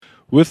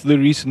With the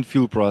recent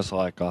fuel price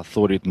hike, I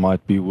thought it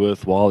might be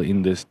worthwhile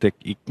in this Tech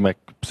ICMAC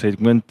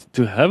segment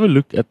to have a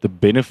look at the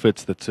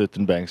benefits that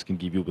certain banks can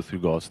give you with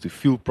regards to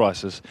fuel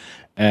prices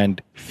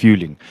and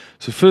fueling.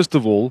 So first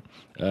of all,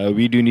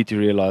 we do need to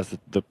realize that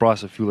the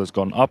price of fuel has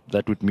gone up.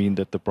 That would mean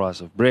that the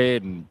price of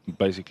bread and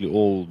basically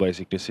all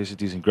basic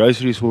necessities and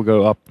groceries will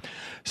go up.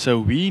 So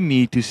we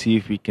need to see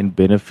if we can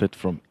benefit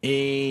from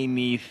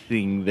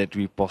anything that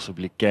we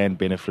possibly can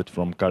benefit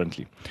from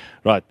currently.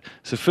 Right.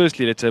 So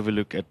firstly, let's have a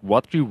look at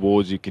what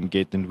rewards you can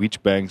get and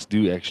which banks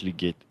do actually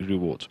get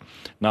rewards.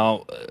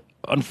 Now,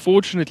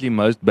 unfortunately,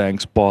 most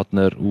banks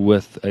partner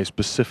with a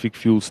specific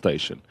fuel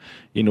station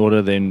in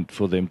order then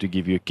for them to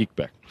give you a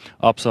kickback.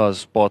 Absa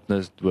has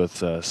partnered with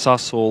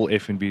Sasol,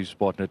 FNB has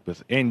partnered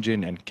with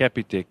Engen, and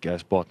Capitec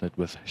has partnered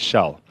with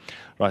Shell.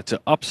 Right, so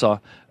Absa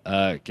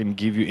can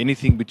give you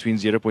anything between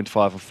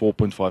 0.5 and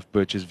 4.5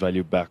 purchase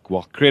value back,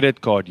 while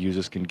credit card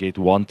users can get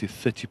 1 to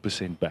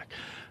 30% back.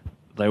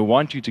 They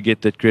want you to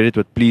get that credit,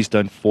 but please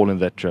don't fall in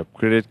that trap.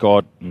 Credit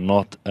card,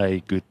 not a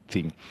good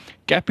thing.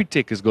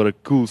 Capitec has got a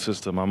cool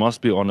system. I must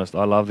be honest,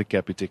 I love the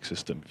Capitec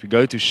system. If you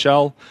go to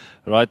Shell,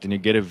 right, and you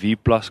get a V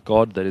Plus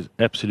card that is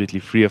absolutely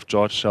free of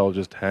charge, Shell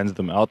just hands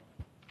them out,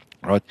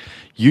 right,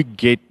 you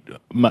get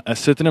a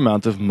certain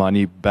amount of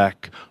money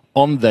back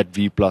on that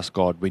V Plus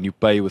card when you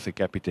pay with a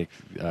Capitec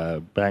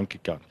bank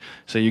account.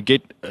 So you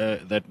get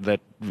that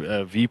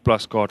V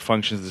Plus card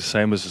functions the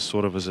same as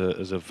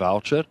a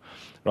voucher,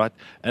 right?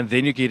 And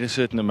then you get a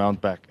certain amount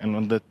back. And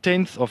on the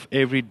 10th of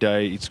every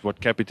day, it's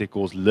what Capitec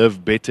calls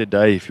Live Better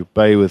Day. If you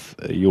pay with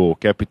your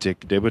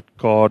Capitec debit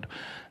card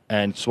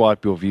and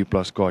swipe your V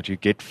Plus card, you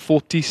get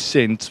 40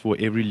 cents for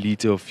every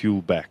liter of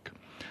fuel back.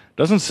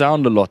 Doesn't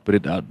sound a lot, but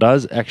it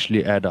does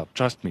actually add up.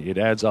 Trust me, it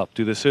adds up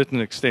to the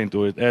certain extent,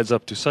 or it adds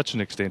up to such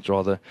an extent,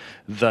 rather,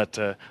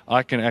 that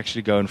I can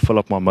actually go and fill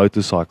up my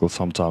motorcycle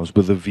sometimes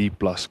with a V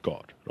Plus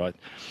card, right?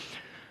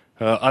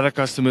 Other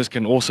customers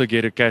can also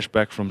get a cash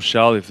back from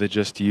Shell if they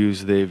just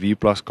use their V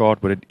Plus card,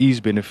 but it is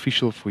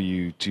beneficial for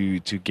you to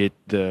get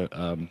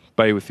the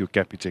pay with your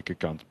Capitec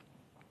account.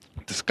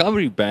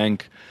 Discovery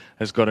Bank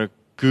has got a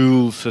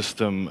cool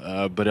system,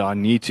 but I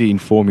need to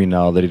inform you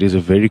now that it is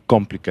a very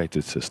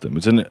complicated system.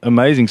 It's an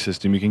amazing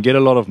system. You can get a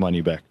lot of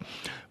money back,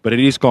 but it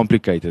is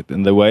complicated.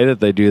 And the way that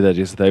they do that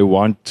is they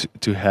want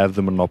to have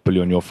the monopoly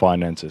on your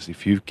finances.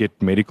 If you get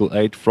medical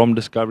aid from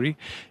Discovery,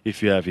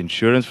 if you have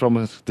insurance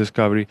from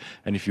Discovery,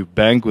 and if you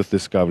bank with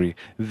Discovery,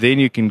 then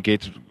you can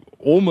get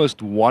almost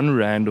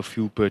R1 of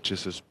fuel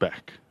purchases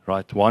back.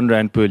 Right,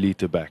 R1 per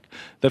liter back.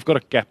 They've got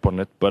a cap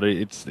on it, but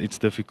it's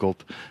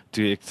difficult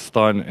to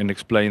explain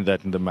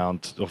that in the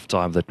amount of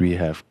time that we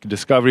have.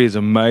 Discovery is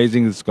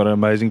amazing. It's got an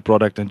amazing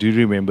product, and do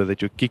remember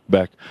that your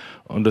kickback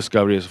on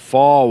Discovery is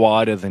far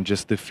wider than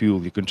just the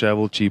fuel. You can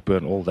travel cheaper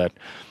and all that,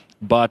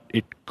 but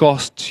it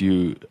costs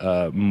you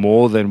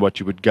more than what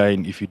you would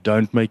gain if you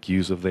don't make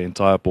use of the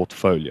entire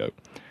portfolio.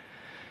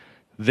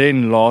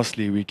 Then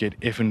lastly, we get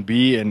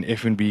FNB, and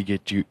FNB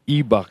get you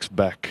e-bucks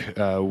back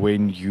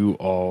when you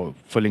are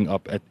filling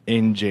up at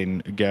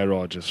Engen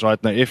garages.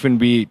 Right now,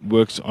 FNB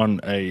works on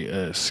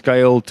a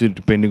scale to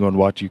depending on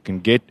what you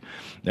can get.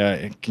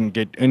 It can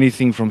get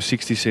anything from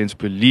 60 cents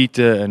per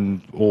liter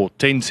or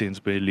 10 cents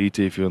per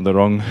liter if you're on the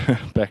wrong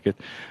packet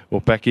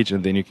or package,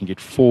 and then you can get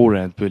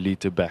R4 per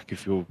liter back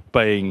if you're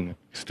paying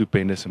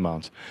stupendous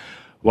amounts.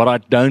 What I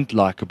don't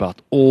like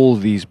about all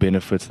these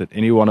benefits that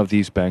any one of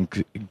these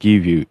banks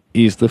give you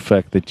is the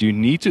fact that you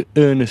need to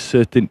earn a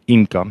certain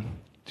income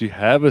to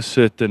have a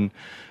certain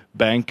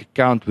bank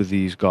account with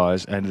these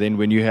guys, and then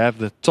when you have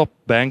the top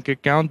bank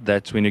account,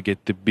 that's when you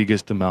get the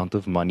biggest amount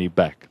of money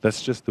back.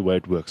 That's just the way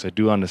it works. I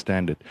do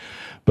understand it,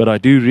 but I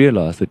do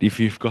realize that if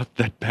you've got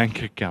that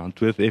bank account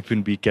with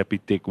FNB,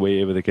 Capitec,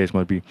 wherever the case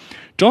might be,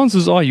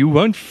 chances are you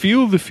won't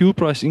feel the fuel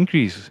price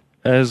increase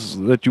as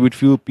that you would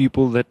feel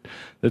people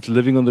that's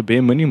living on the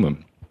bare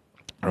minimum,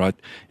 right?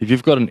 If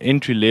you've got an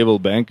entry-level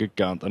bank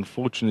account,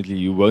 unfortunately,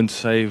 you won't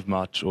save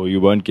much or you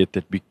won't get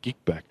that big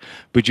kickback.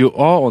 But you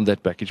are on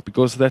that package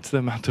because that's the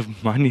amount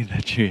of money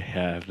that you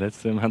have. That's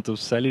the amount of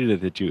salary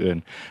that you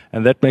earn.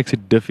 And that makes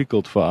it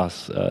difficult for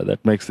us. That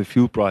makes the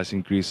fuel price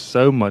increase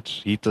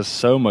hit us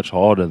so much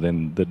harder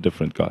than the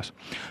different guys.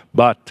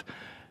 But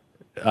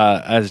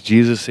as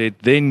Jesus said,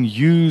 then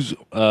use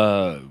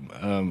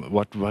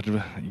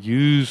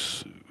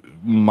use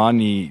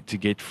money to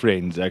get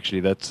friends.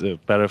 Actually, that's a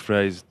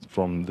paraphrase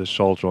from the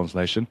Shawl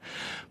translation.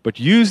 But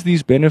use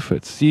these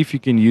benefits. See if you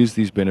can use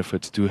these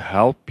benefits to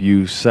help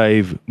you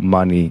save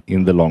money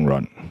in the long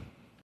run.